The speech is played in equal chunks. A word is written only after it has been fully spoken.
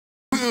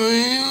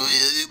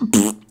Guys,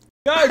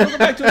 welcome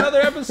back to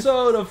another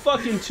episode of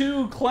fucking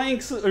two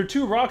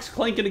rocks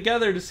clanking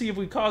together to see if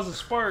we cause a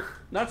spark.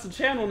 That's the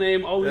channel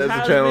name. Always has been.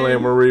 That's the channel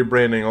name. We're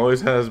rebranding.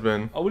 Always has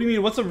been. Oh, what do you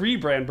mean? What's a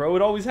rebrand, bro?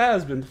 It always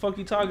has been. The fuck are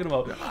you talking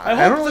about?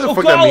 I don't know what the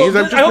fuck that means.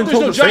 I've just been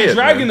told to say it. I hope there's no giant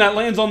dragon that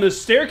lands on this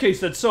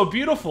staircase that's so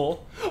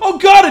beautiful. Oh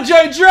god, a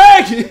giant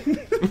dragon!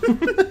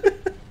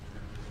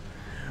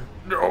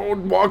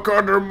 Don't walk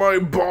under my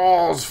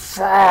balls.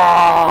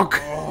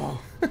 Fuck. Oh.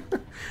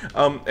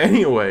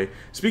 Anyway,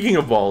 speaking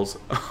of balls,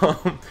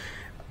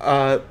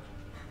 I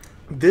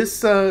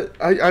just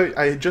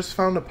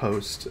found a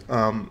post,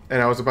 and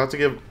I was about to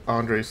give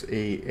Andres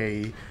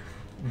a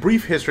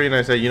brief history, and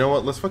I said, you know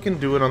what, let's fucking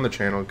do it on the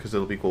channel because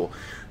it'll be cool.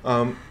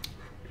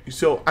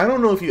 So I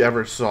don't know if you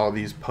ever saw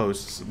these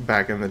posts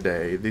back in the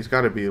day. These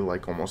got to be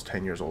like almost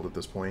 10 years old at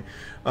this point.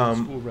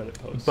 School Reddit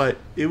posts. But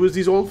it was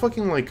these old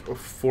fucking like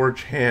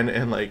 4chan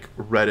and like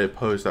Reddit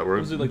posts that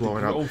were like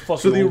blowing up.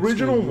 So the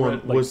original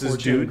one was this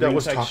dude that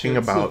was talking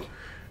about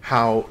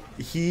how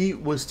he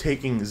was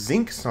taking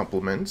zinc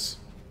supplements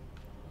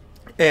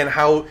and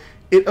how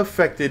it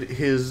affected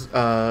his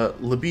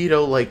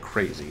libido like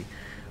crazy.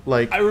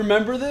 Like, I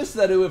remember this,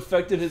 that it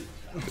affected his...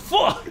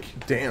 Fuck!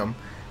 Damn.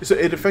 So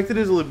it affected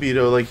his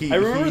libido, like I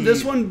remember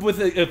this one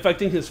with it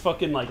affecting his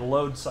fucking like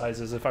load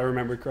sizes, if I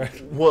remember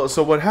correctly. Well,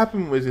 so what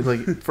happened was,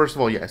 like, first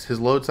of all, yes, his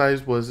load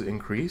size was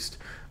increased.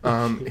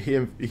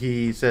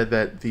 He said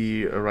that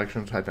the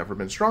erections had never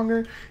been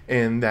stronger,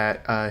 and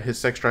that his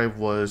sex drive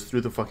was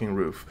through the fucking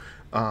roof.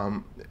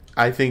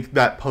 I think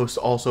that post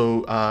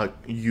also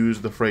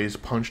used the phrase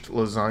 "punched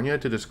lasagna"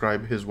 to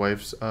describe his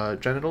wife's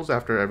genitals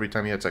after every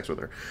time he had sex with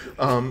her.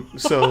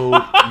 So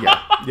yeah.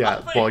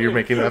 While you're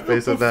making that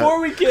face of that,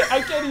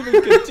 I can't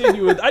even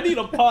continue with. I need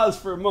a pause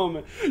for a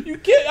moment. You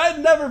can't. I've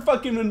never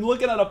fucking been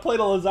looking at a plate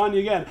of lasagna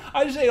again.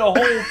 I just ate a whole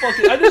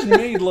fucking. I just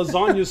made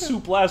lasagna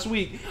soup last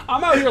week.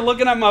 I'm out here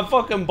looking at my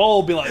fucking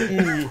bowl, be like,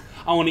 I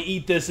want to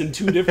eat this in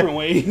 2 different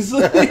ways.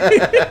 Just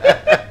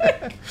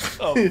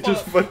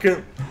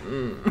fucking.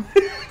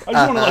 I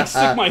just want to like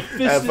stick my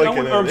fist. I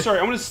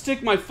want to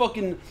stick my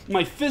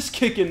fist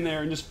kick in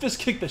there and just fist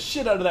kick the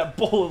shit out of that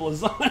bowl of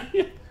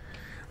lasagna.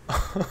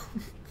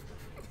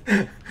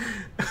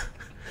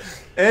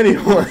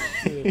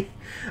 Anyway,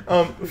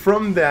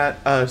 from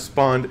that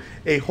spawned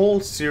a whole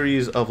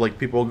series of like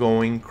people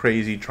going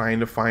crazy trying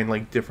to find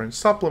like different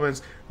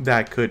supplements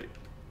that could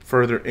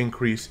further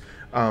increase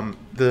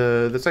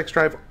the sex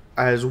drive,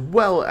 as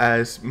well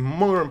as,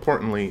 more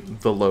importantly,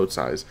 the load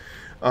size.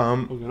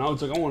 And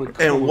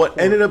what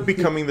ended up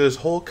becoming this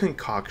whole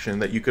concoction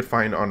that you could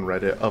find on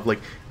Reddit of like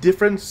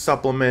different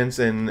supplements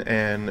and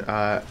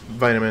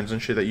vitamins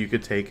and shit that you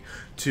could take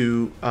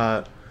to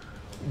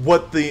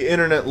what the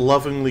internet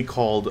lovingly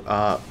called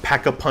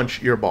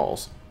pack-a-punch your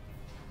balls.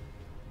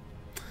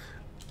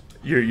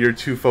 You're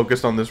too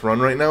focused on this run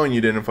right now, and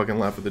you didn't fucking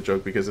laugh at the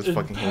joke because it's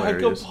fucking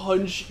hilarious.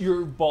 Pack-a-punch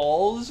your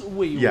balls?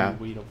 Wait a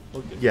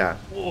fucking... Yeah.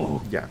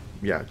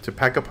 To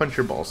pack-a-punch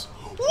your balls.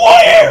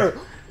 Where?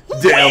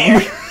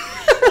 Damn.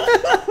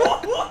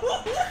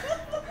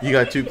 You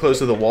got too close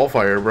to the wall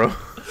fire, bro.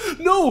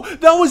 No,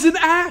 that was an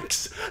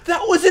axe.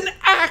 That was an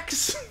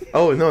axe.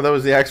 Oh no, that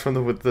was the axe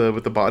from with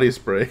the body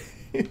spray.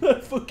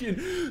 Fucking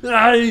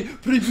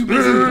pretty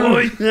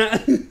boy.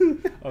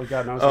 Oh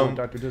god, now it's going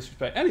Dr.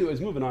 Disrespect.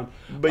 Anyways, moving on.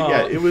 But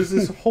yeah, it was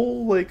this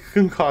whole like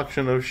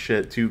concoction of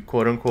shit to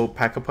quote unquote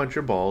pack a punch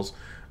your balls,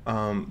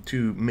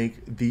 to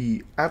make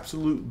the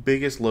absolute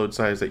biggest load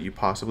size that you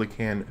possibly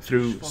can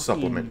through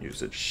supplement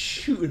usage.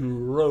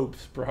 Shooting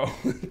ropes, bro.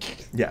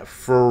 Yeah,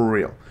 for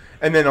real.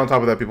 And then on top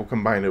of that, people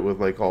combined it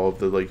with like all of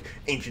the like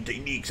ancient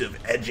techniques of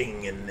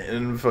edging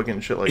and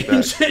fucking shit like that.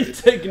 Ancient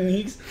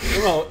techniques? I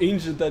don't know how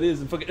ancient that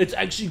is. It's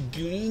actually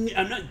gooning.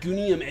 I'm not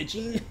gooning, I'm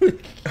edging.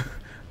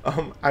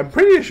 I'm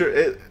pretty sure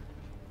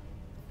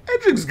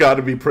edging's got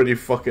to be pretty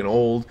fucking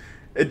old.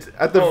 It's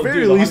at the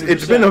very least,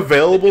 it's been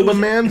available to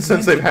man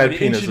since they've had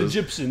penises. Ancient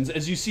Egyptians,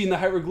 as you see in the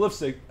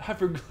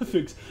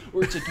hieroglyphics,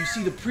 where it's like you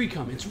see the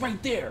pre-cum, it's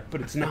right there,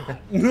 but it's not.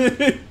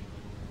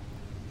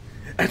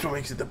 That's what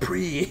makes it the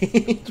pre.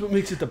 That's what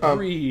makes it the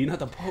pre, not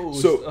the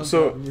post.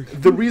 So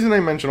the reason I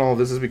mention all of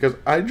this is because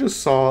I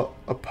just saw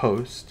a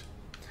post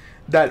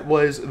that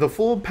was the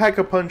full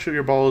pack-a-punch of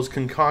your balls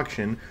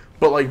concoction,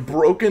 but like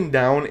broken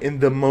down in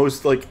the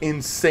most like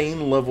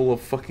insane level of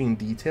fucking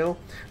detail.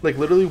 Like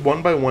literally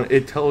one by one,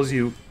 it tells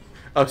you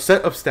a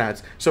set of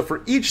stats. So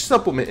for each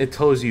supplement, it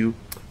tells you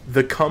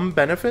the cum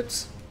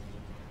benefits,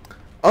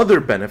 other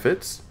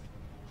benefits,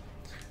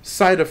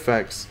 side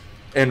effects,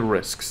 and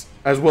risks,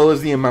 as well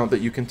as the amount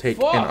that you can take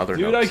in other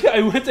notes.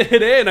 I went to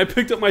hit A and I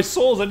picked up my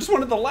souls. I just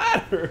wanted the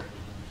ladder.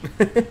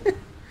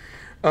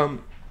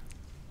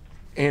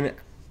 And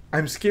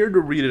I'm scared to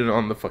read it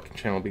on the fucking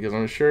channel because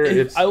I'm sure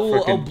it's.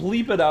 I'll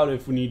bleep it out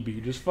if need be.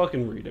 Just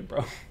fucking read it,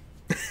 bro.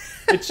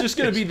 It's just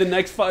gonna be the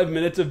next 5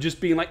 minutes of just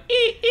being like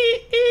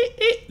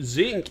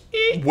zinc.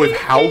 With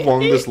how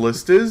long this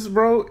list is,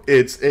 bro,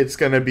 it's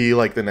gonna be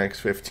like the next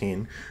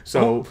 15.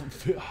 So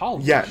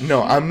yeah,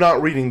 no, I'm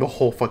not reading the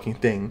whole fucking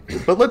thing.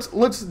 But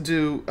let's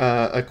do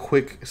a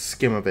quick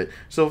skim of it.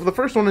 So the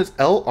first one is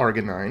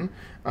L-arginine,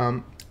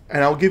 and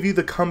I'll give you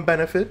the cum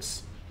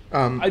benefits.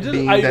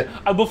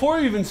 Before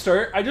we even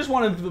start, I just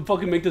wanted to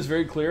fucking make this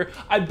very clear.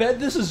 I bet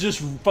this is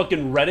just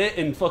fucking Reddit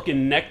and fucking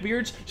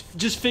neckbeards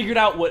just figured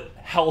out what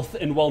health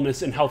and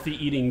wellness and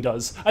healthy eating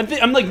does.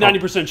 I'm like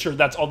 90% sure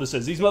that's all this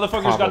is. These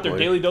motherfuckers got their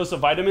daily dose of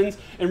vitamins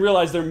and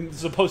realized they're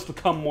supposed to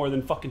come more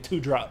than fucking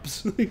 2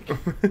 drops.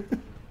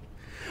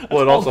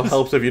 Well, it also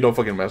helps if you don't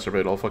fucking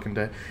masturbate all fucking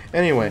day.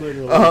 Anyway.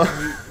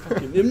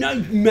 I'm not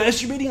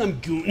masturbating, I'm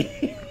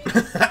gooning.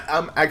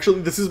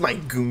 This is my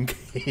goon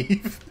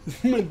cave.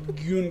 My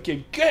goon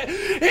cave.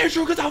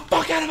 Andrew, get the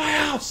fuck out of my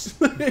house!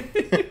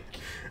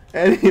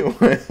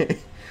 Anyway.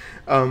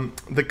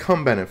 The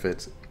cum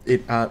benefits.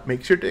 It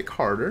makes your dick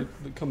harder.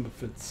 The cum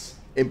benefits.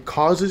 It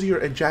causes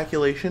your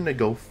ejaculation to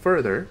go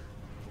further.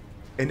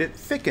 And it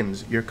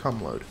thickens your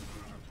cum load.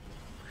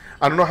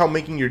 I don't know how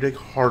making your dick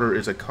harder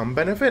is a cum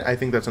benefit. I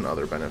think that's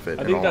another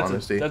benefit, in all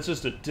honesty. That's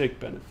just a dick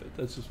benefit.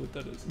 That's just what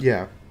that is.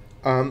 Yeah.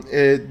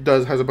 It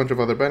has a bunch of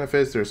other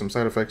benefits. There's some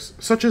side effects,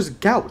 such as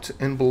gout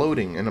and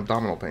bloating and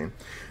abdominal pain.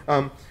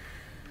 Can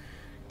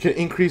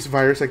increase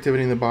virus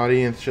activity in the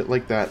body and shit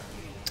like that.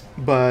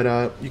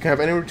 But you can have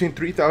anywhere between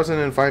 3,000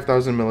 and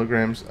 5,000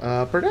 milligrams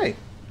per day.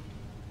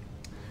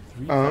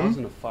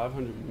 3,000 to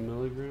 500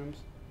 milligrams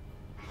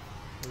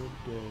per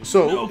day.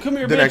 So, no, come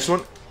here, the bitch. next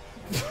one...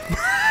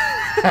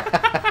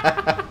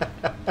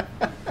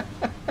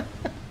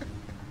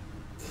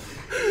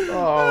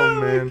 Oh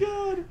man,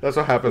 God. That's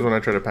what happens when I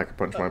try to pack a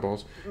punch my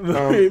balls.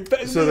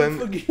 So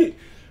then,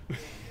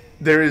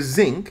 there is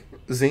zinc.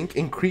 Zinc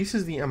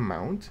increases the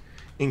amount,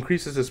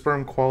 increases the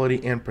sperm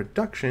quality and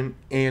production,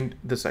 and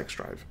the sex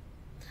drive.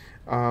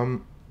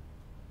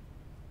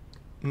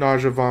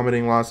 Nausea,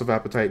 vomiting, loss of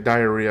appetite,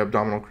 diarrhea,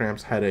 abdominal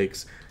cramps,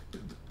 headaches.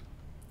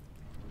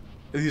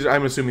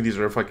 I'm assuming these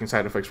are fucking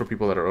side effects for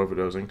people that are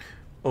overdosing.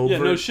 Yeah,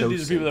 no shit,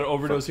 these are people that are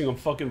overdosing on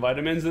fucking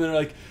vitamins, and they're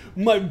like,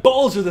 my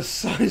balls are the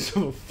size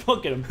of a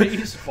fucking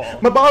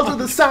baseball. My balls are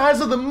the size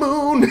of the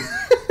moon.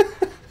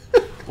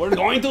 We're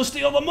going to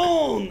steal the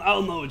moon.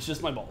 Oh no, it's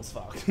just my balls.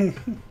 Fuck.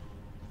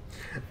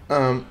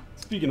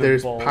 Speaking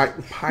of balls.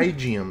 There's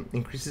Pygium,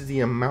 increases the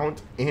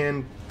amount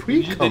and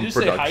pre-cum production. Did you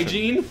say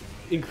hygiene?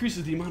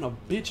 Increases the amount of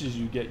bitches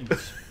you get, you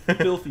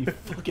filthy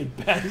fucking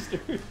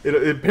bastard.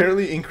 It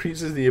apparently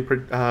increases the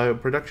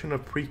production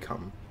of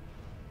pre-cum.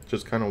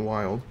 Just kind of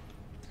wild.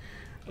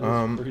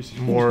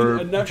 More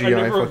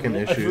GI fucking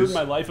issues. I've heard in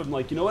my life, I'm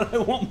like, you know what? I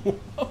want more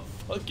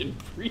fucking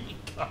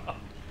pre-cum.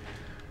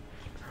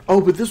 Oh,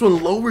 but this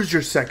one lowers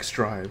your sex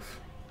drive.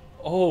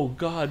 Oh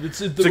god,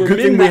 it's a good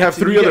thing we have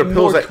 3 other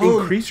pills that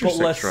increase your but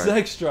less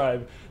sex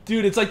drive.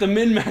 Dude, it's like the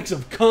min-max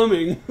of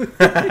coming.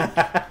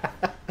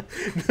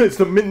 It's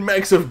the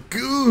min-max of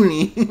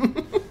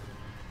gooning.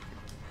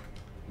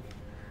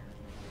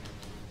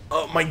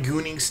 Oh, my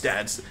gooning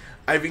stats.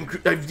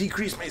 I've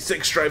decreased my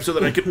sex drive so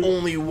that I can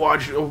only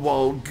watch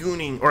while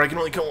gooning, or I can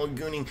only come while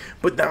gooning,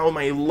 but now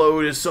my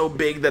load is so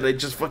big that it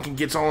just fucking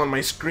gets all on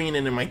my screen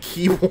and in my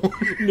keyboard.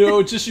 No,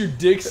 it's just your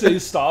dick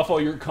stays stop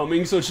while you're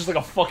coming, so it's just like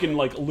a fucking,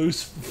 like,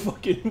 loose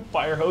fucking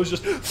fire hose,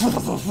 just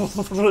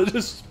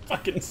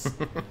fucking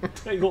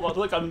tangled on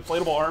like an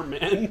inflatable arm,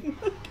 man.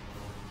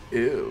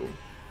 Ew.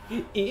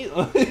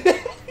 Ew.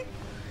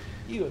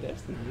 Ew,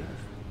 that's nasty.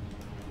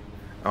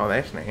 Oh,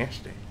 that's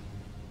nasty.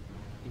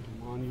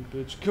 Come on, you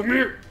bitch. Come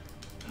here.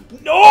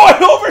 No, I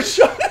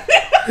overshot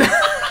it.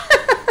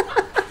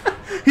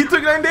 He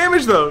took 9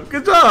 damage, though.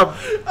 Good job.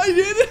 I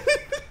did it.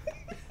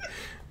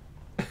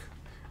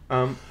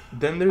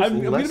 Then there's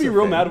I'm going to be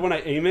real mad when I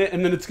aim it,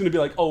 and then it's going to be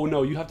like, oh,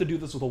 no, you have to do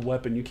this with a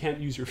weapon. You can't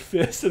use your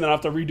fist, and then I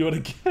have to redo it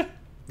again.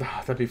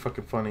 That'd be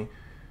fucking funny.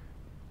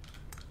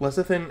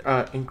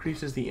 Lecithin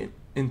increases the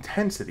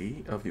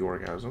intensity of the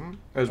orgasm,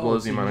 as well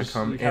as the amount of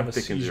cum, and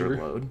thickens your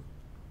load.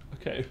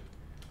 Okay.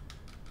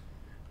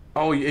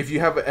 Oh, if you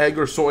have egg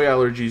or soy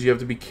allergies, you have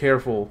to be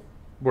careful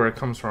where it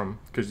comes from,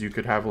 because you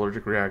could have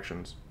allergic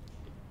reactions.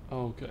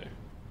 Oh, okay.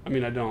 I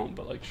mean, I don't,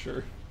 but, like,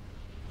 sure.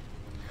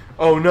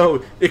 Oh,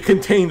 no. It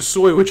contains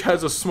soy, which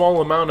has a small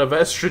amount of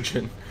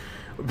estrogen.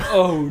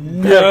 Oh,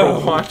 no.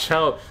 Better watch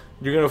out.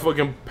 You're going to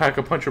fucking pack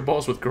a punch your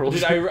balls with girls.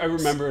 Dude, I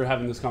remember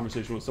having this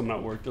conversation with someone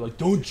at work. They're like,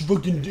 don't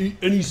fucking eat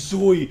any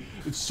soy.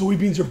 If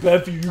soybeans are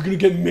bad for you, you're going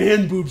to get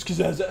man boobs because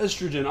it has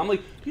estrogen. I'm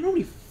like, do you know how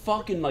many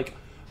fucking, like,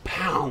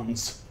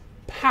 pounds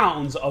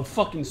of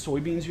fucking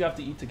soybeans you have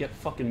to eat to get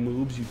fucking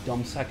moobs, you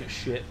dumb sack of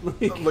shit?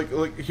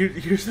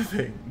 Here's the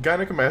thing.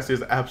 Gynecomastia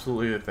is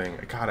absolutely a thing.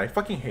 God, I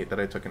fucking hate that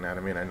I took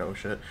anatomy and I know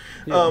shit.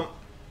 Yeah.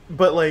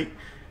 But, like,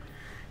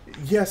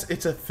 yes,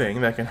 it's a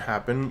thing that can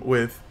happen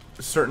with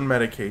certain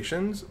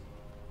medications.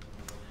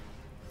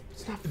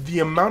 The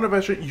amount of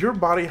estrogen, your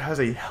body has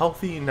a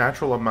healthy,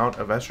 natural amount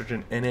of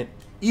estrogen in it,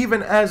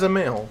 even as a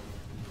male,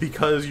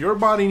 because your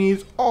body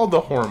needs all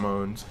the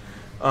hormones.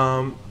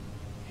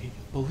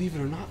 Believe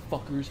it or not,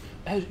 fuckers,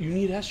 you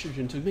need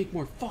estrogen to make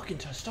more fucking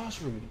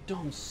testosterone, you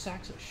dumb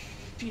sacks of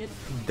shit.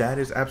 That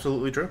is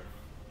absolutely true.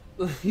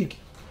 Like,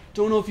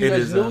 don't know if you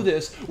guys know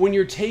this. When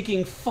you're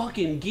taking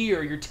fucking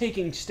gear, you're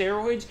taking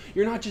steroids,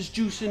 you're not just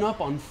juicing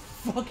up on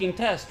fucking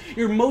test.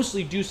 You're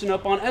mostly juicing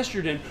up on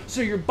estrogen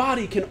so your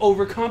body can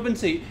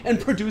overcompensate and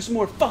produce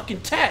more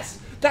fucking tests.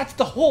 That's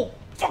the whole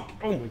fuck.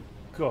 Oh my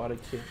god, I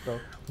can't, bro.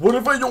 What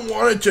if I don't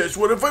want a test?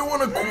 What if I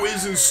want a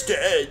quiz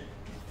instead?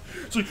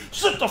 It's like,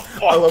 sit the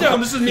fuck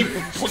down. This is me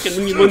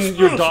fucking when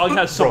your dog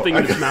has something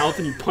in its mouth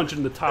and you punch it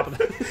in the top of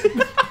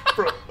the...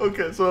 Bro,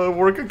 okay, so at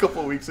work a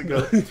couple of weeks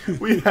ago,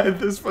 we had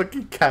this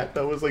fucking cat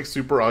that was like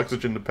super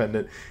oxygen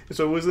dependent.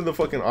 So it was in the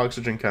fucking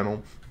oxygen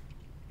kennel.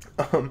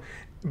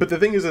 But the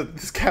thing is that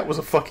this cat was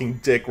a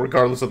fucking dick,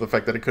 regardless of the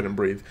fact that it couldn't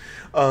breathe.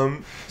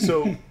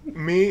 So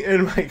me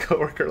and my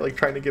coworker like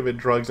trying to give it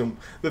drugs, and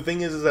the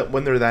thing is that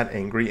when they're that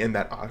angry and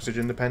that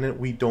oxygen dependent,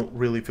 we don't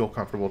really feel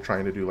comfortable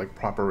trying to do like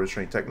proper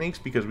restraint techniques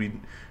because we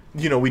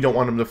don't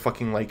want them to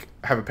fucking like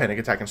have a panic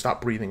attack and stop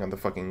breathing on the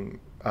fucking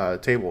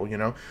table, you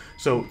know?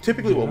 So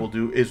typically what we'll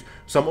do is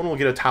someone will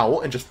get a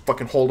towel and just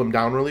fucking hold them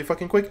down really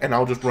fucking quick, and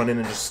I'll just run in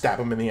and just stab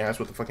them in the ass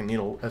with the fucking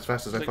needle as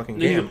fast as I fucking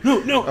can.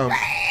 No.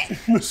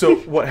 So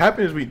what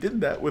happened is we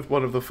did that with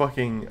one of the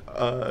fucking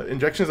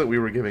injections that we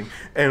were giving,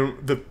 and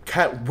the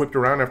cat whipped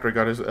around after it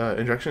got his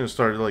injection and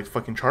started to like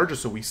fucking charge us,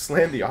 so we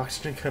slammed the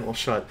oxygen kennel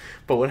shut.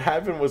 But what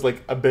happened was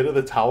like a bit of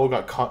the towel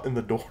got caught in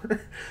the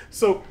door.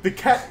 So the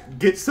cat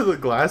gets to the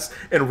glass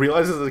and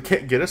realizes that it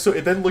can't get us, so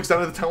it then looks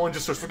down at the towel and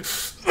just starts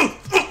fucking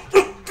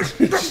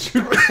It's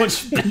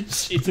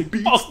like,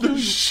 beats the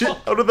shit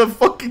out of the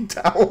fucking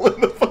towel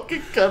in the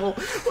fucking kennel,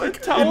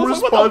 like in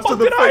response to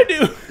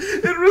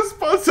in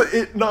response to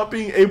it not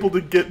being able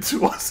to get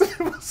to us. It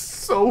was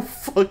so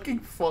fucking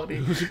funny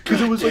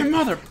because it was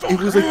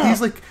like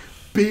these like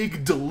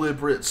big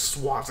deliberate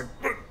swats, like.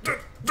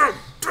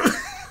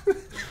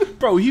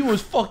 Bro, he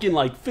was fucking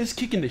like fist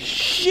kicking the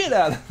shit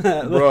out of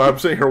that. Bro, I'm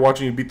sitting here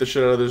watching you beat the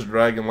shit out of this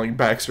dragon like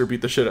Baxter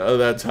beat the shit out of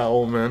that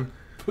towel, man.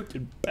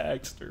 Fucking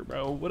Baxter,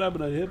 bro. What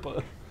happened to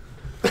Hippo?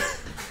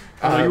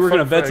 You work in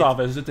a vet's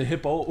office. It's a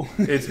hippo.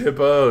 It's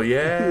Hippo,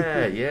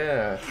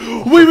 yeah.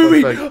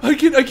 Wait.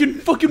 I can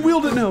fucking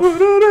wield it now.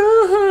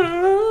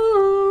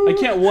 I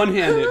can't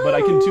one-hand it, but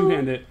I can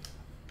two-hand it.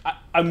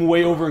 I'm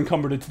way over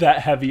encumbered. It's that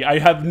heavy. I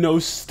have no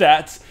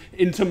stats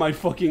into my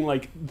fucking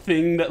like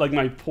thing that like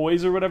my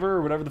poise or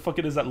whatever the fuck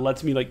it is that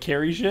lets me like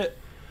carry shit.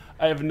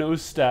 I have no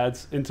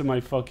stats into my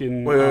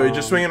fucking. Wait,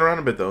 just swing it around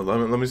a bit though.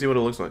 Let me see what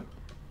it looks like.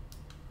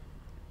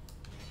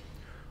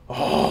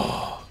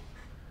 Oh,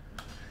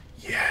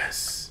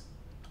 yes.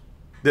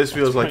 This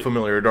feels like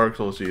familiar Dark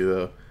Souls to you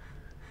though.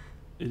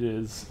 It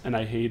is, and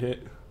I hate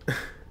it.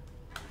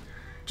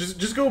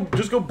 Just go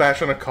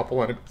bash on a couple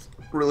on it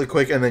really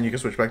quick, and then you can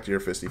switch back to your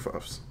fisty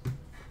fuffs.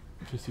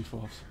 Fisty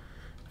fuffs.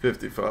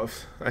 50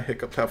 fuffs. I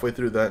hiccuped halfway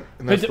through that,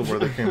 and that's the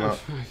word that came out.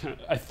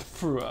 I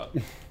threw up.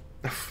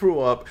 I threw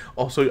up.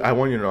 Also, I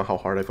want you to know how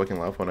hard I fucking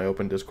laughed when I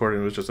opened Discord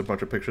and it was just a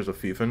bunch of pictures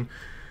of Fiefin.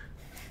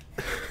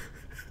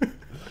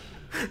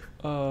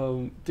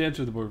 Dance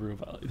with the Boardroom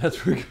Valley. That's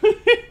pretty good.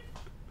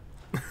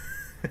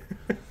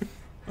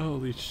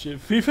 Holy shit.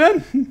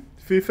 Fiefin?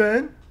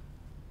 Fiefin?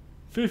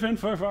 Fiefin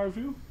for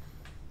you?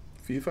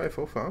 Fee-fi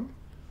fo fum?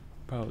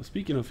 Bro,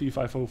 speaking of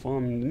Fee-fi fo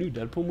fum, the new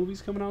Deadpool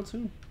movie's coming out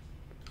soon.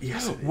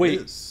 Yes, it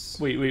is.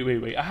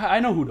 Wait. I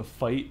know who to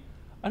fight.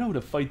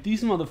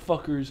 These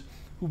motherfuckers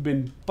who've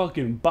been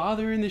fucking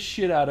bothering the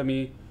shit out of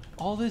me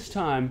all this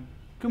time.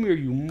 Come here,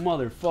 you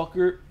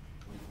motherfucker.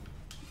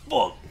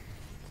 Fuck.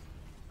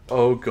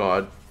 Oh,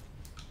 God.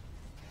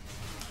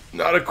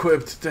 Not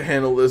equipped to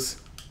handle this.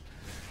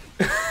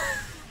 It's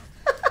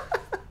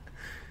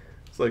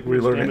like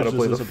relearning how to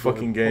play the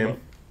fucking game.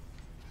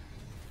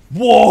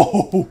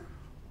 Whoa!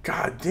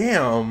 God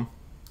damn.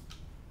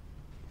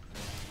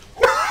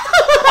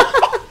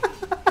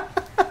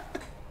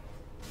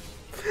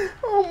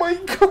 Oh my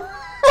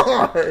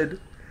god.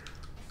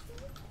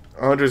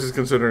 Andres is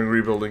considering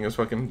rebuilding his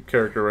fucking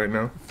character right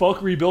now.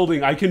 Fuck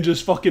rebuilding. I can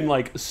just fucking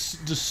like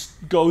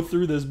just go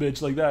through this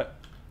bitch like that.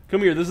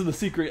 Come here. This is the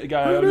secret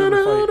guy I would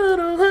never fight.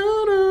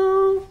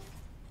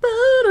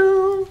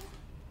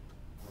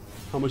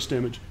 How much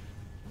damage?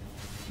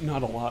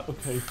 Not a lot.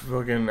 Okay.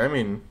 Fucking, I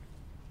mean,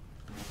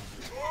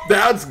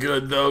 that's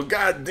good though.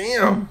 God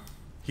damn.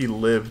 He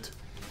lived.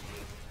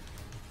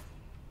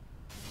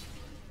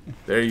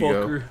 There you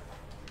go.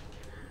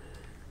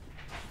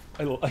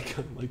 I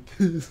kind of like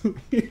this.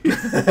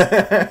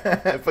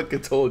 I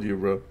fucking told you,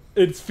 bro.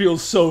 It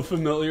feels so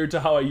familiar to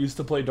how I used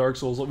to play Dark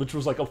Souls, which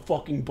was like a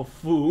fucking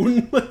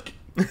buffoon. Like,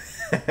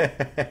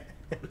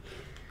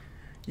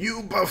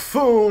 you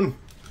buffoon!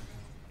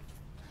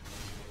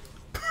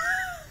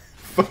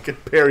 Fucking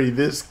parry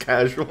this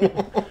casual.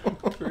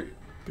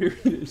 Parry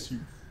this, you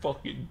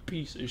fucking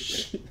piece of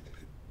shit.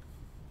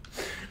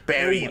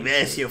 Parry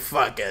this, you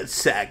fucking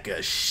sack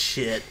of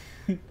shit.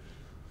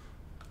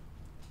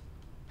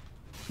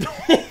 That's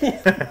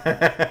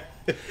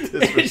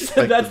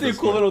the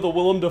equivalent of the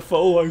Willem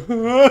Dafoe,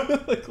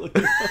 like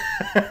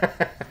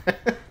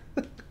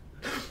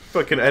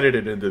Fucking edit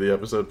it into the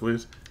episode,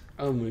 please.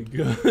 Oh my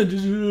god.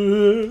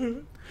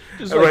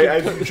 Just Right,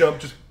 as you jump,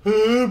 just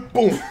boom.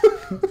 Oh,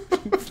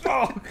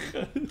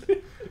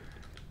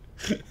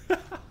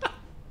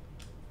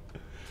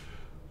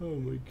 oh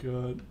my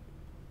god.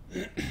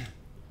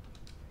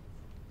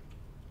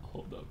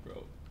 Hold up,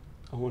 bro.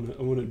 I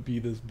wanna be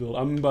this build.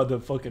 I'm about to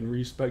fucking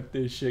respect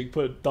this shit.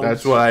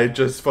 That's what I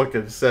just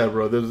fucking said,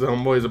 bro. This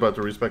homeboy's about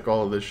to respect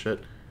all of this shit.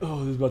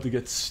 Oh, this is about to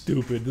get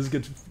stupid. This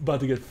is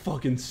about to get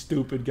fucking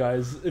stupid,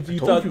 guys. If you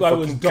thought I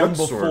was dumb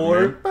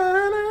before,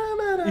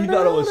 you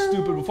thought I was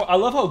stupid before. I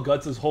love how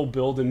Guts' whole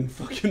build in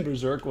fucking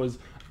Berserk was,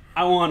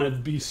 I want to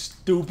be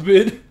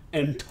stupid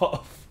and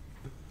tough.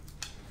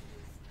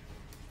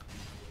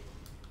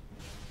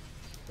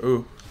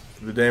 Ooh,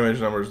 the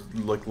damage numbers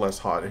look less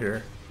hot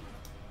here.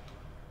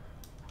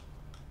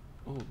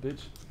 Oh,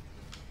 bitch.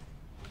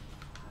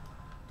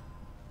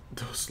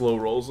 Those slow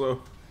rolls,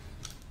 though.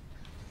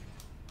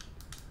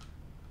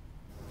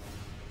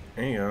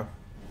 There you go.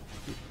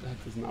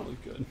 That does not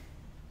look good.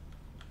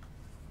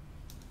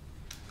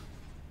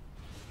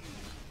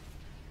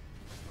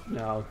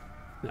 No.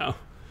 No.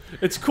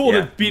 It's cool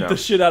to beat the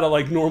shit out of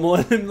like normal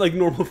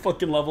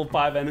fucking level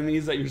 5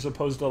 enemies that you're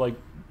supposed to like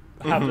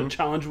have to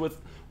challenge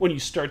with when you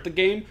start the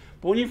game.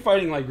 But when you're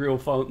fighting like real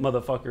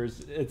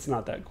motherfuckers, it's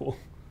not that cool.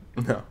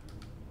 No.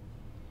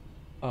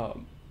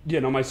 Yeah,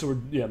 no, my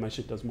sword, my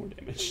shit does more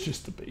damage,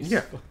 just the base.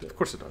 Yeah, of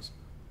course it does.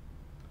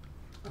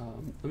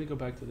 Let me go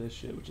back to this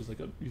shit, which is like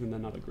even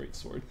then not a great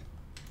sword.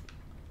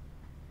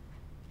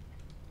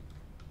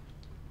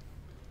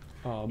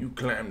 You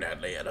climb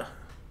that ladder.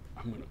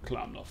 I'm gonna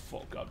climb the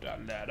fuck up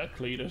that ladder,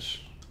 Cletus.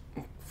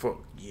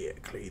 Fuck yeah,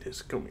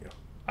 Cletus, come here.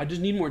 I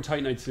just need more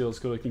Titanite seals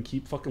so I can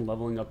keep fucking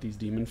leveling up these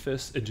demon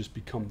fists and just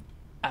become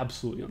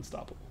absolutely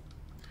unstoppable.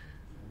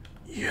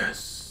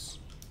 Yes.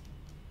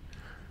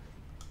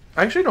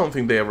 I actually don't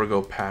think they ever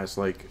go past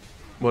like,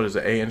 what is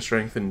it, A in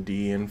strength and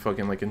D in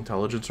fucking like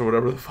intelligence or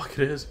whatever the fuck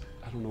it is.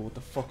 I don't know what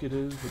the fuck it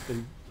is, but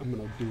I'm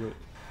gonna do it.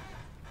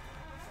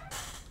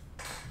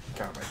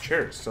 God, my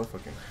chair is so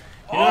fucking...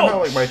 You know how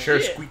like my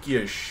chair's squeaky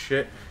as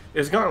shit?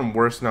 It's gotten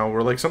worse now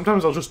where like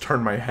sometimes I'll just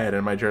turn my head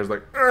and my chair's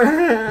like...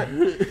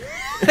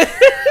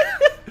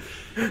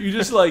 You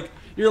just like,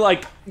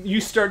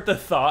 you start the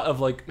thought of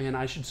like, man,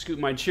 I should scoot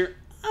my chair.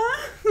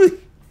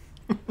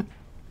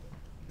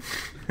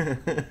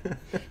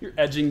 You're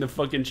edging the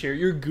fucking chair.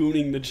 You're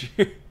gooning the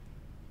chair.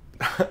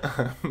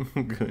 I'm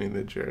gooning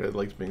the chair. It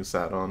likes being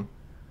sat on.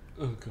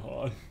 Oh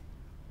god.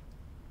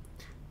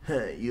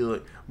 Hey, you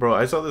look, bro.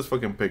 I saw this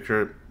fucking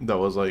picture that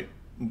was like,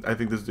 I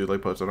think this dude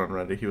like posted on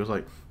Reddit. He was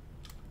like,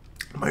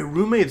 my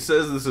roommate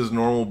says this is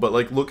normal, but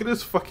like, look at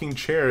his fucking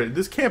chair.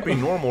 This can't be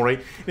normal, right?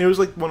 And it was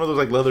like one of those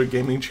like leather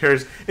gaming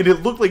chairs, and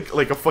it looked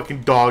like a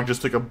fucking dog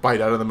just took a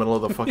bite out of the middle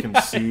of the fucking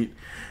seat.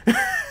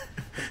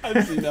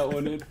 I've seen that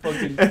one. It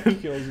fucking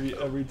kills me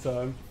every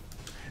time.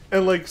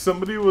 And like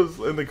somebody was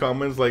in the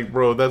comments like,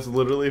 bro, that's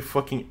literally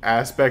fucking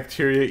ass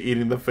bacteria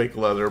eating the fake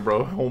leather,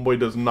 bro. Homeboy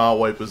does not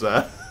wipe his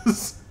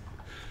ass.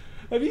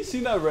 Have you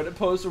seen that Reddit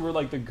post where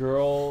like the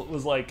girl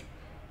was like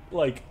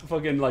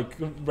fucking like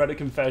Reddit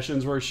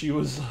confessions where she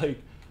was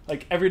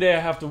like every day I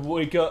have to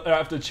wake up, I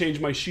have to change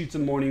my sheets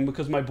in the morning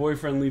because my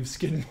boyfriend leaves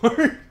skid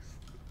marks.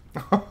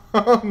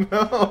 Oh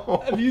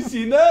no! Have you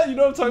seen that? You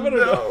know what I'm talking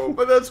about? No,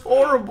 but that's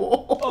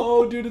horrible.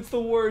 Oh, dude, it's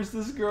the worst.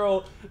 This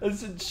girl,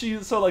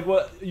 so like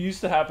what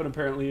used to happen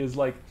apparently is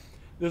like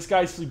this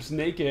guy sleeps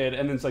naked,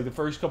 and then it's like the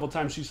first couple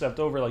times she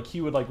slept over, like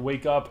he would like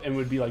wake up and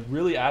would be like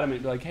really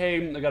adamant, be like,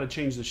 hey, I gotta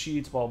change the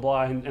sheets, blah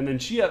blah, and then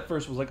she at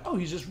first was like, oh,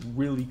 he's just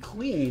really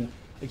clean,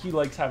 like he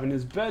likes having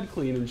his bed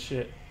clean and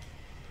shit.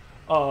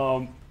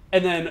 And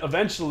then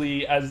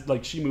eventually, as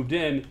like she moved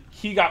in,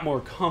 he got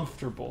more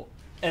comfortable,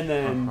 and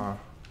then.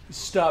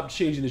 Stopped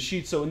changing the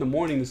sheets, so in the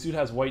morning this dude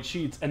has white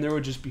sheets and there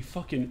would just be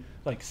fucking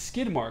like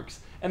skid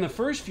marks. And the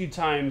first few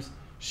times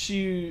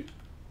she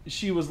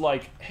was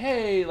like,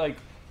 hey, like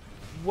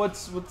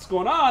what's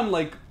going on,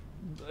 like,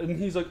 and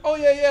he's like, oh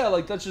yeah,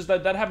 like that's just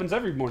that happens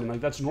every morning,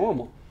 like that's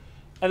normal.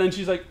 And then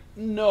she's like,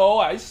 no,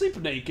 I sleep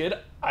naked,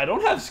 I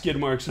don't have skid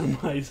marks on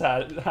my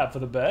half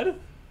of the bed.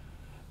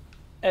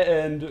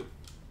 And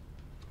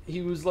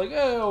he was like,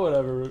 oh,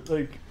 whatever,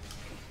 like,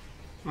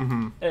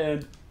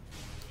 and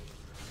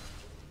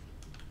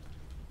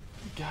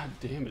God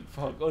damn it,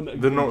 fuck. Oh, no,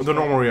 the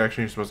normal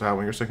reaction you're supposed to have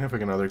when your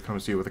significant other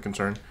comes to you with a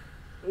concern.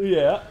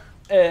 Yeah,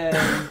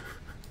 and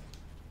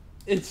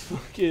it's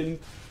fucking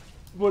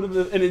one of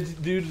the, and it's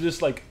dude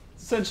just like,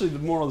 essentially the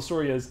moral of the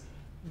story is,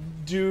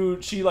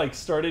 dude, she like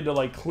started to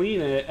like clean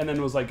it and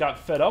then was like got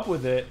fed up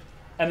with it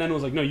and then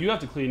was like, no, you have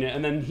to clean it.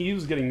 And then he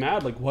was getting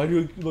mad, like, why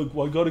I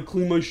gotta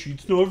clean my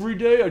sheets now every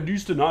day? I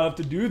used to not have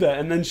to do that.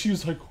 And then she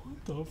was like,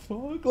 what the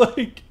fuck?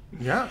 Like,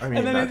 yeah, I mean,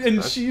 and then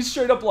that's... she's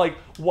straight up like,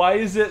 why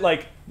is it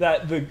like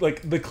that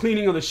the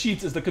cleaning of the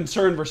sheets is the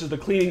concern versus the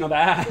cleaning of the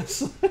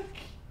ass?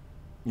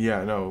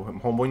 Yeah, no,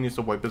 homeboy needs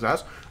to wipe his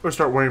ass or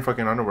start wearing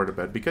fucking underwear to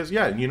bed. Because,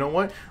 yeah, you know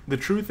what? The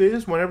truth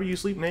is, whenever you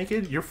sleep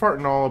naked, you're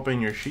farting all up in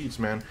your sheets,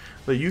 man.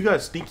 Like, you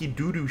got stinky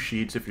doo-doo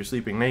sheets if you're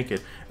sleeping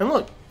naked. And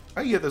look,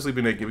 I get that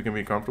sleeping naked can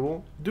be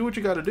comfortable. Do what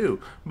you got to do.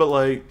 But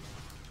like,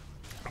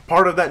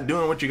 part of that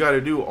doing what you got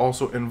to do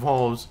also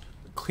involves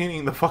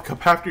cleaning the fuck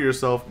up after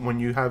yourself when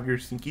you have your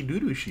stinky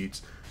doo-doo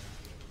sheets.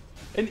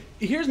 And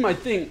here's my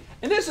thing,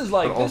 and this is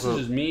like, also, this is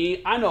just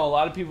me. I know a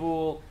lot of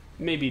people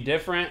may be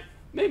different.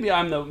 Maybe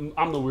I'm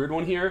the weird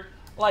one here.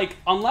 Like,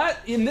 unless,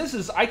 and this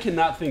is, I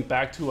cannot think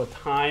back to a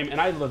time, and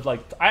I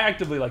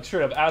actively like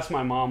straight up asked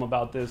my mom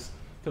about this,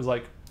 because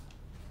like,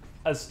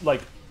 as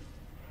like,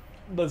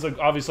 that's like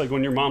obviously like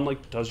when your mom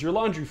like does your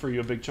laundry for you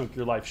a big chunk of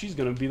your life, she's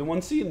gonna be the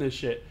one seeing this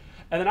shit.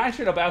 And then I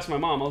straight up asked my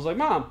mom, I was like,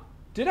 Mom,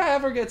 did I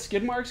ever get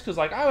skid marks? Because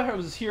like I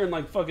was hearing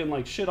like fucking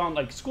like shit on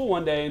like school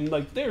one day, and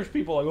like there's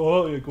people like,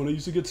 oh, like when I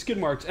used to get skid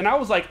marks, and I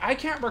was like, I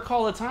can't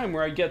recall a time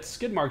where I get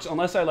skid marks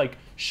unless I like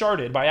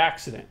sharted by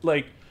accident,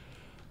 like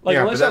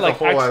yeah, unless but I like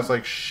the whole ass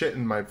like shit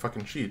in my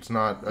fucking sheets,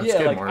 not a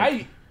skid mark.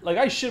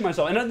 I shit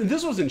myself, and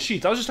this wasn't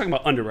sheets. I was just talking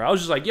about underwear. I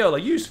was just like, yo,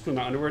 like you used to clean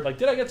my underwear. Like,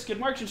 did I get skid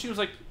marks? And she was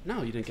like,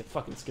 no, you didn't get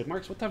fucking skid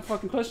marks. What type of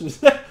fucking question is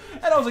that?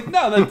 And I was like,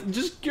 no, that's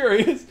just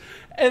curious.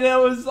 And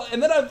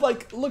then I've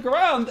like look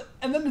around,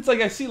 and then it's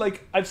like I've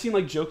seen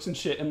like jokes and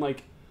shit and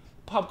like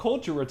pop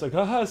culture where it's like,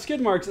 haha,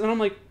 skid marks, and I'm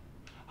like,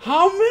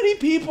 how many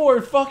people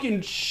are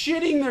fucking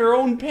shitting their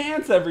own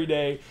pants every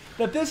day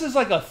that this is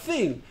like a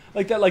thing,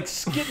 like that, like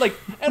skid, like,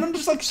 and I'm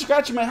just like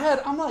scratching my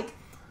head. I'm like,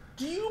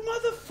 do you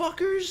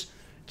motherfuckers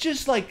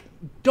just like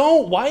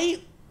don't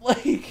wipe?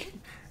 Like,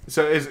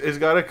 so it's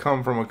got to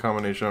come from a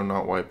combination of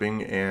not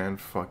wiping and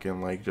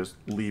fucking like just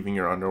leaving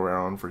your underwear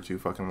on for too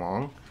fucking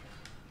long.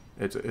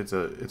 It's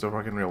a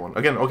fucking real one.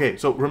 Again, okay,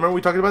 so remember we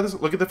talked about this?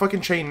 Look at the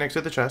fucking chain next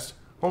to the chest.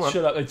 Hold on.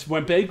 Shut up. It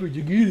went backwards.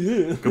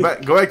 Go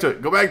back to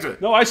it. Go back to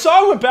it. No, I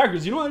saw it went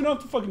backwards. You don't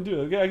have to fucking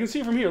do it. Okay, I can see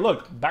it from here.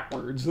 Look,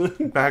 backwards.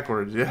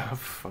 Backwards, yeah,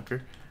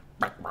 fucker.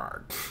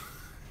 Backwards.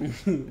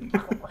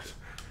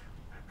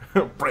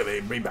 Pretty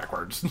be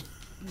backwards.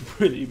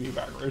 Pretty be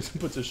backwards.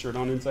 Puts his shirt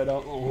on inside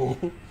out. Oh.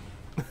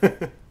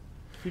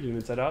 Speaking of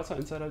inside out, it's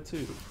inside out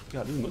too.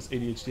 God, this is the most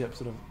ADHD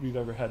episode we've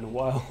ever had in a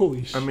while.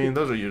 Holy shit. I mean,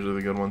 those are usually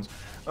the good ones.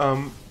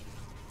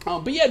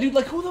 But yeah, dude,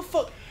 like, who the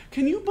fuck?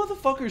 Can you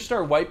motherfuckers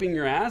start wiping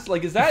your ass?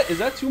 Like, is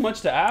that too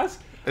much to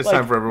ask? It's like,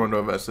 time for everyone to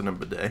invest in a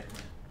bidet.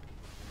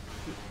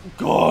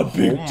 God,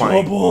 big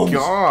oh my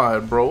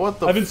God, bro, what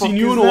the fuck? I haven't seen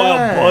you in a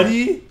while,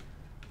 buddy.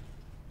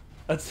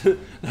 That's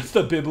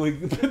the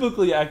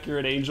biblically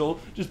accurate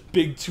angel. Just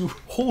big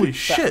holy big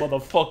shit, fat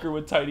motherfucker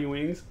with tiny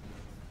wings.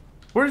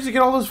 Where did you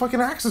get all those fucking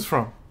axes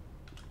from?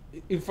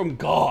 From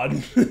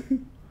God.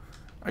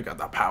 I got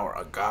the power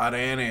of God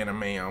and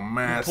anime on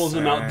my He pulls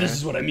them out. This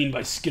is what I mean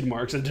by skid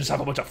marks. I just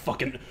have a bunch of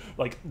fucking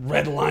like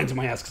red lines in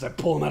my ass because I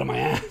pull them out of my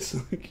ass.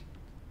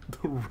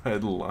 The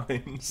red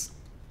lines.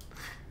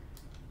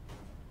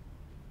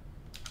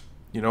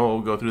 You know what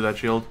will go through that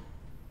shield?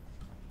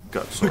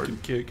 Gut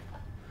sword. Kick.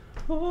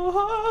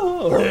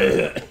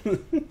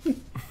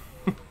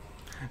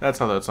 That's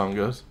how that song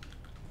goes.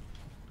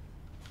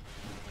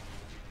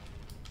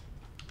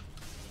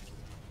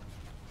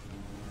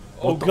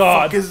 Oh what the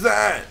God! fuck is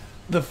that?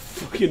 The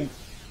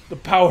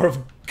power of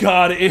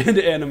God and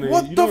anime.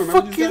 What the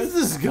fuck is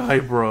this guy,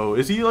 bro?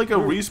 Is he like a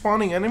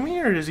respawning enemy,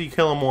 or does he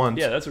kill him once?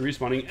 Yeah, that's a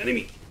respawning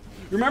enemy.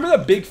 Remember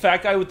that big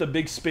fat guy with the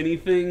big spinny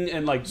thing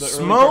and like the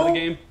early part of the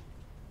game?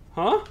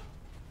 Huh?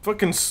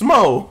 Fucking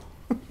Smo.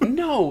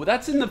 No,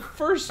 that's in the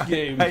first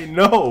game. I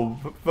know,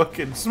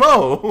 fucking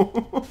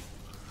Smo.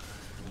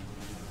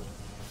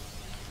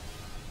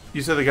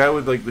 You said the guy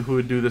with like who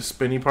would do the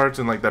spinny parts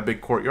in like that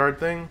big courtyard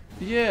thing?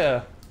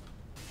 Yeah.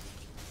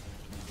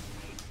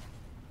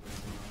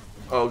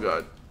 Oh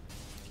God.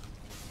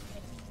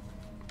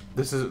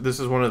 This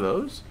is one of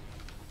those?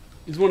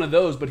 He's one of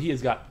those, but he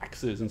has got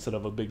axes instead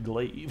of a big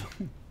glaive.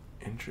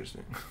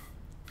 Interesting.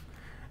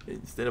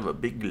 Instead of a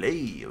big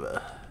glaive.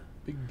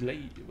 Big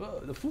glaive.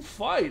 Oh, the Foo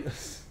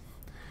Fighters.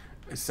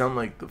 I sound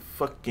like the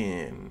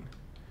fucking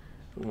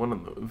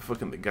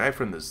the guy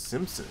from The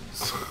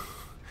Simpsons.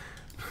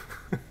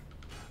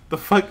 What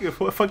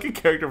fucking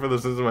character for The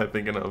Simpsons am I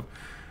thinking of?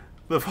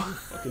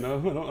 Fucking no,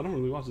 I don't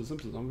really watch The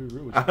Simpsons. I'm gonna be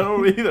real with you. I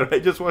don't either. I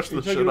just watched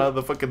the shit out of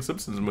the fucking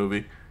Simpsons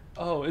movie.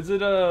 Oh, is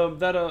it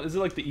is it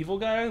like the evil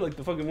guy, like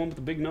the fucking one with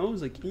the big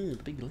nose, like the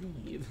big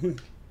glaive?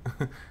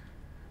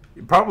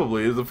 He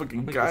probably is the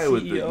fucking like guy the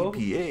with the CEO?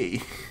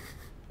 EPA.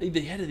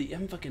 The head of the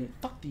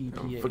fuck the EPA.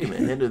 I'm fucking the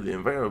head of the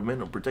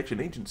Environmental Protection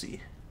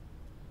Agency.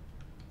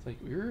 It's like,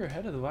 you're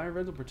head of the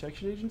Environmental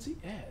Protection Agency?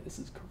 Yeah, this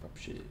is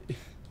corrupt shit.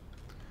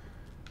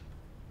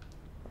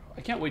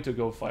 I can't wait to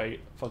go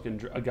fight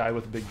fucking a guy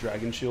with a big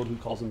dragon shield who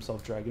calls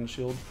himself Dragon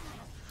Shield.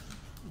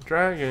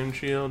 Dragon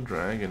Shield,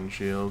 Dragon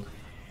Shield.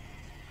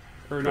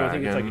 Or no, I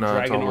think it's like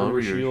Dragon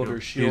Armor Shield or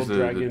Shield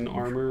Dragon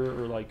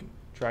Armor or like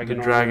Dragon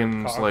the Armor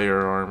Dragon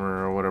Slayer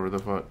Armor or whatever the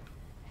fuck.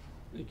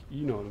 Like,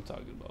 you know what I'm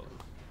talking about.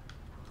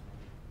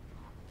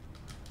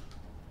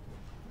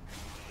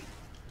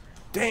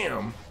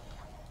 Damn.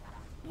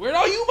 Where'd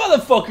all you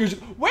motherfuckers?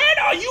 Where'd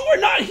all you were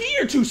not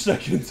here 2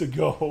 seconds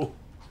ago?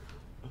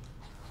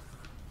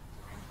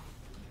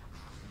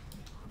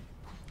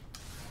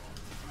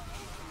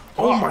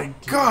 Oh my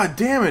god,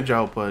 damage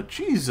output.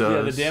 Jesus.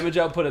 Yeah, the damage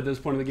output at this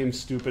point in the game is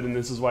stupid, and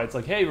this is why it's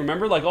like, hey,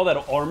 remember like all that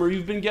armor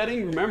you've been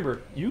getting?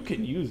 Remember, you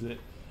can use it.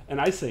 And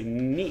I say,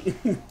 neat.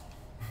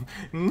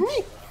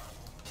 Neat.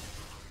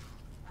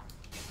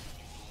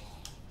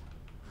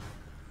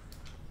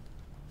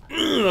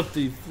 Up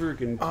the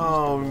freaking.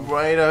 Oh,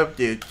 right up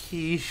the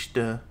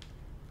keister.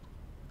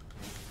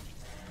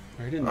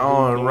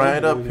 Oh,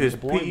 right up his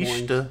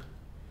pista.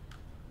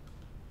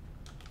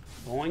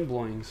 Boing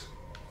boings.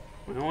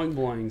 Boing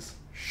boings.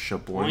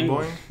 Shaboing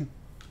boing?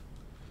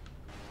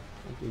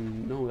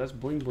 No, that's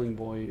bling bling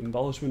boy.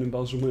 Embellishment,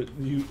 embezzlement.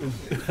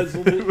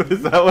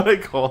 Is that what I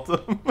called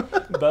him?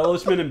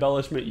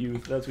 embellishment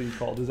youth. That's what you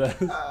called his ass.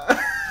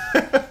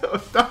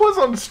 That was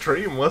on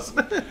stream,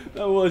 wasn't it?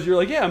 That was. You're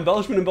like, yeah,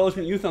 embellishment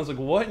youth. And I was like,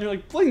 what? And you're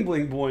like, bling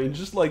bling boy. And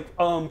just like,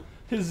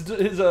 his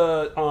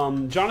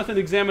Jonathan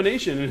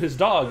examination and his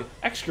dog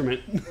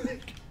excrement.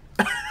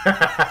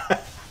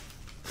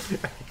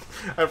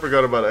 I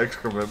forgot about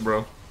excrement,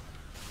 bro.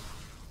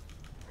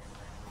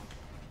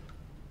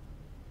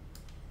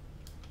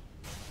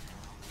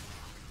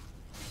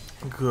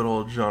 Good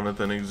old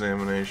Jonathan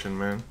examination,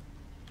 man.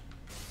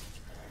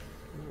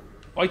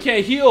 I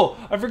can't heal.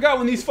 I forgot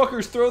when these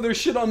fuckers throw their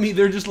shit on me,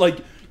 they're just like,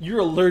 you're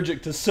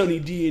allergic to Sunny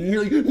D, and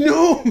you're like,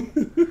 no,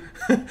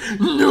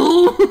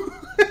 no.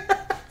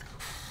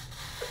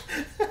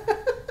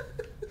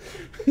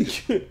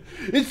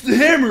 It's the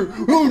hammer.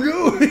 Oh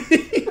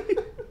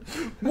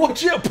no!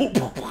 Watch out!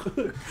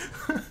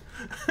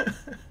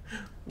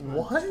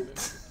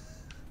 What?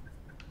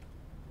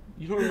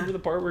 You don't remember the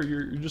part where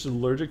you're just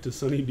allergic to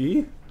Sunny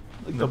D?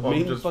 Like the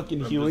main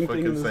fucking healing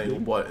thing in this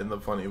game? What in the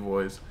funny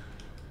voice?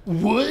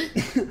 What?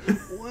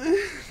 What?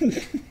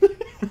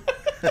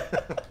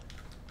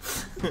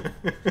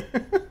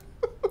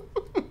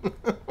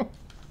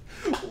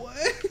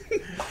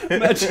 What?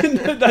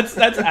 Imagine that's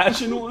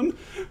Ashen one.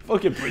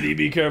 Fucking pretty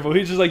be careful.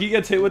 He's just like, he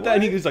gets hit with that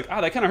and he's like, ah,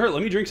 that kind of hurt.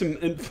 Let me drink some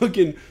and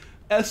fucking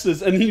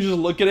Estes. And he just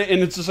look at it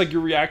and it's just like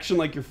your reaction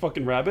like you're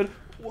fucking rabid.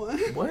 What?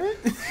 What?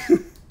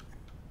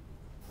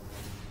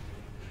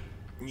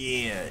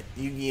 Yeah,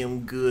 you get him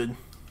good.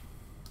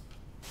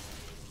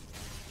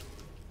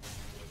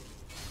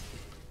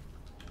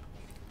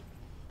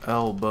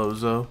 El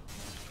Bozo.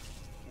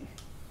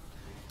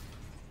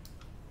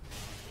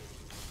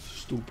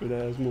 Stupid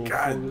ass motherfucker.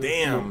 God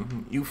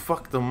damn, you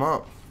fucked them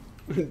up.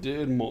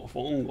 Did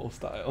Mofongo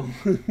style.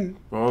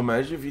 Well,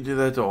 imagine if you did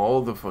that to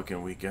all the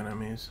fucking weak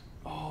enemies.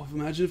 Oh,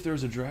 imagine if there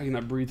was a dragon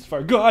that breathes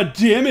fire. God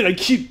damn it, I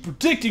keep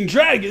predicting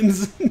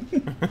dragons!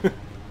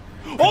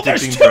 Oh,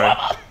 there's two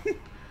of them!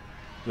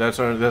 That's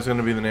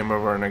gonna be the name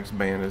of our next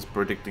band, is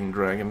Predicting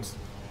Dragons.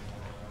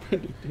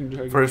 Predicting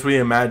dragons. First we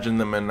imagined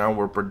them and now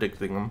we're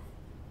predicting them.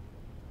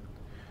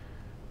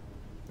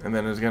 And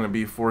then it's gonna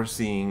be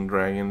foreseeing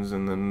dragons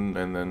and then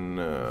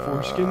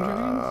foreskin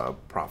dragons?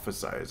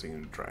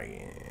 Prophesizing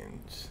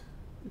dragons.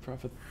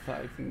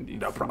 Prophesizing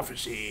The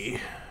prophecy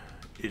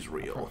is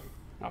real.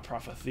 Not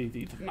prophecy,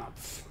 these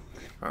nuts.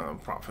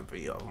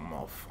 Prophecy of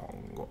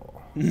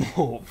Mofongo.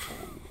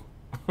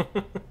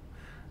 Mofongo.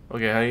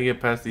 Okay, how do you get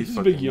past these He's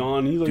fucking a big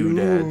yawn. He's like,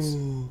 doodads?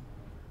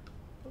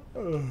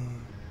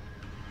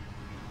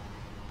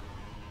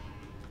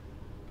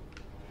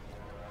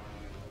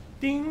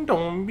 Ding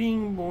dong,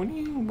 bing bong,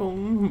 ding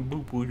bong,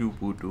 boo boo doo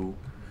boo doo.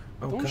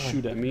 Oh, don't God.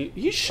 shoot at me.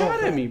 He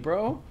shot at me,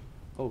 bro.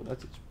 Oh,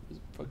 that's his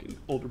fucking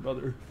older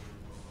brother.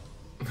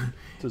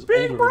 It's his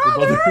Big older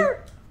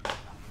brother.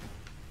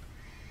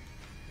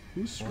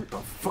 Who's What the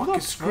fuck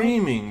is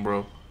screaming,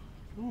 bro?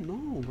 Oh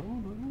no, bro.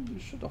 No,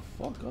 just shut the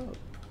fuck up.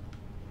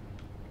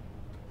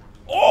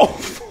 Oh,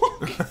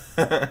 fuck!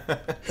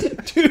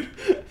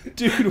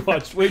 dude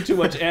watched way too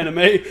much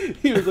anime.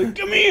 He was like,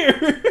 come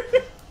here!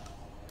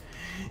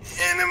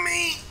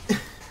 Enemy!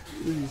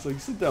 He's like,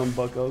 sit down,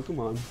 bucko. Come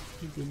on.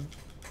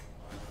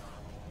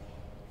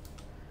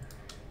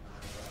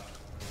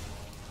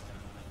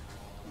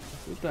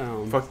 Sit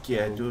down. Fuck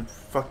yeah, dude.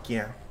 Fuck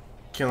yeah.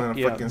 Killing a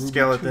Yeah, fucking Ruby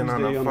skeleton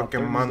on Tuesday a fucking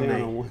Thursday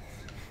Monday. Oh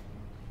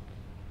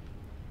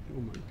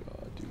my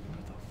god, dude.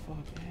 Where the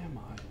fuck am I?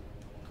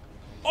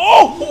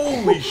 Oh!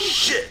 Holy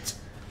shit!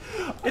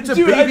 It's a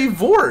Dude, baby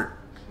Vort!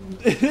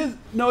 It is.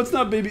 No, it's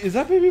not baby. Is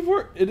that baby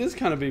Vort? It is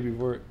kind of baby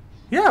Vort.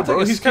 Yeah, It's bro.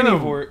 like a He's kind skinny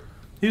of. Vort.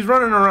 He's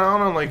running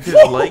around on like his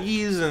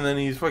leggies, and then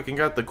he's fucking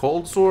got the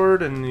cold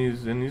sword, and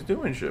he's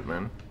doing shit,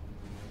 man.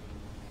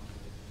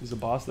 He's a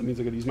boss. That means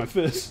I gotta use my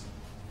fist.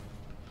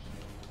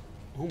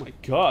 Oh my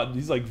god,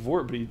 he's like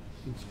Vort, but he's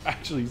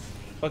actually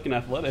fucking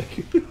athletic.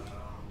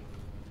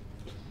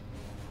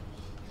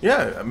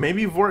 Yeah,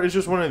 maybe Vort is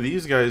just one of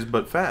these guys,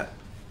 but fat.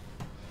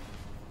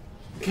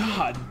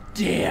 God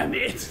damn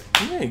it!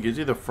 Yeah, he gives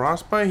you the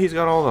frostbite. He's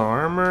got all the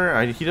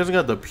armor. He doesn't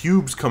got the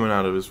pubes coming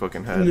out of his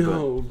fucking head.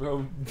 No,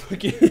 bro.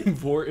 Fucking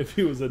Vort if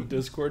he was a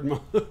Discord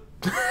mod.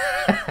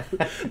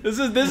 This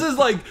is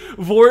like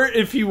Vort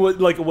if he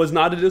was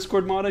not a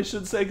Discord mod, I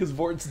should say, because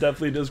Vort's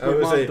definitely a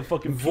Discord mod. The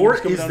fucking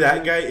Vort coming is down that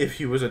his guy if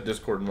he was a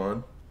Discord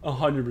mod.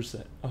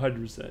 100%.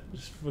 100%.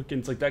 Just fucking,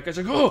 it's like that guy's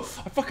like, oh,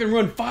 I fucking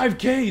run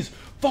 5Ks.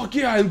 Fuck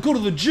yeah, I go to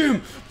the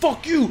gym.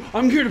 Fuck you.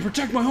 I'm here to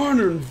protect my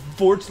honor. And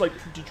Fort's like,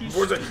 did you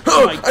Fort's like,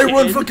 oh, I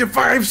run fucking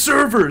 5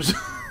 servers.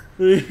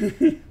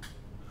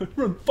 I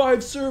run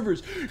 5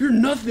 servers. You're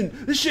nothing.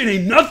 This shit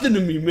ain't nothing to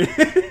me, man.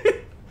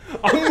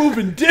 I'm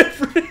moving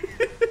different.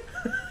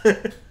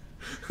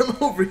 I'm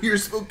over here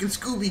smoking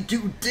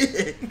Scooby-Doo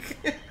dick.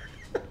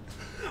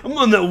 I'm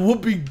on that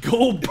Whoopi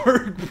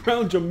Goldberg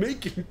brown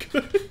Jamaican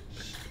kush.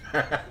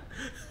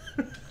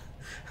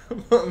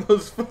 I'm on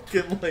those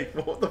fucking, like,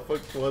 what the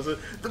fuck was it?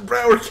 The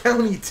Broward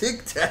County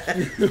Tic Tac.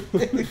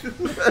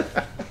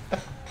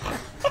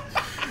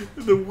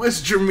 The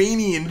West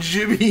Germanian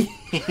Jibby.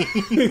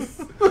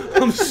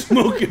 I'm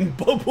smoking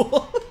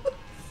bubble.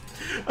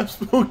 I'm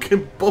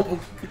smoking bubble.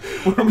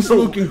 I'm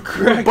smoking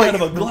crack out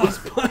of a glass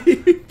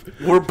pipe.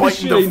 We're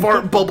biting the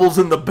fart bubbles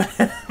in the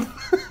bath.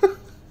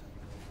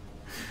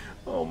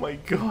 Oh my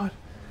god.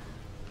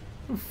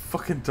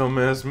 Fucking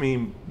dumbass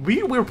meme.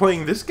 We were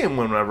playing this game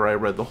whenever I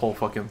read the whole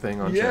fucking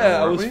thing on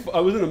channel, I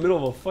was in the middle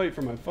of a fight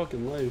for my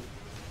fucking life.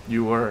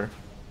 You were.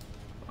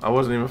 I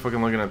wasn't even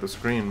fucking looking at the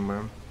screen,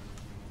 man.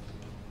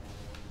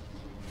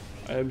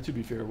 To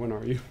be fair, when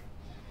are you?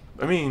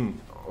 I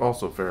mean,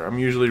 also fair. I'm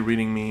usually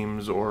reading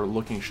memes or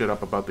looking shit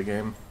up about the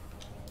game.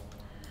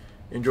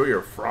 Enjoy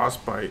your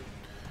frostbite.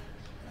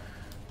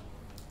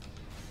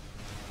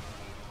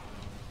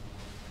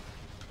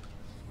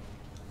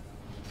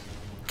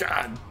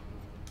 God.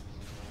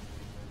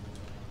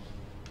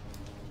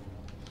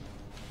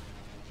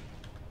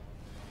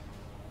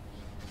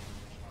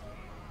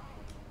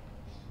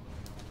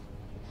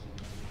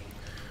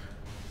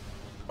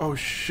 Oh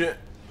shit.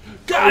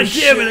 God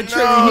damn it,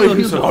 No,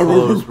 he's so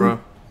close, bro.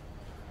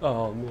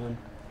 Oh man.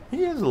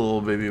 He is a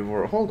little baby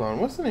boy. Hold on,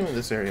 what's the name of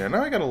this area?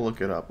 Now I gotta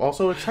look it up.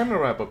 Also, it's time to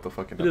wrap up the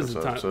fucking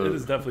episode. It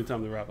is definitely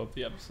time to wrap up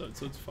the episode,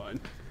 so it's fine.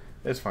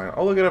 It's fine.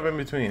 I'll look it up in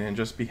between and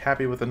just be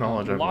happy with the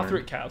knowledge I've learned.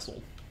 Lothric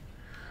Castle.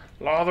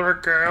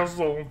 Lothric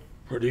Castle.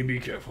 Pretty be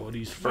careful of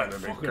these fat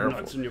fucking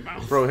nuts in your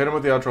mouth. Bro, hit him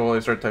with the outro while I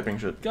start typing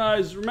shit.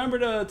 Guys, remember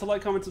to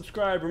like, comment,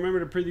 subscribe. Remember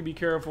to pretty be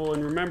careful.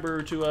 And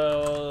remember to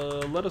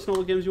let us know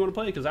what games you want to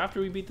play. Because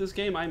after we beat this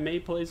game, I may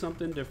play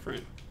something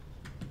different.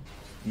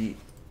 Yeet.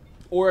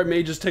 Or I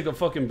may just take a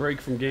fucking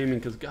break from gaming.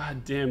 Because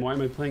god damn, why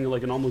am I playing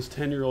like an almost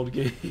 10-year-old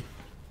game?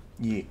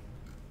 Yeet.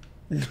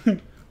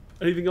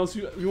 Anything else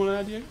you want to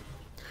add, Diego?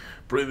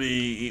 Pretty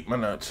eat my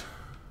nuts.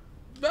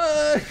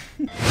 Bye!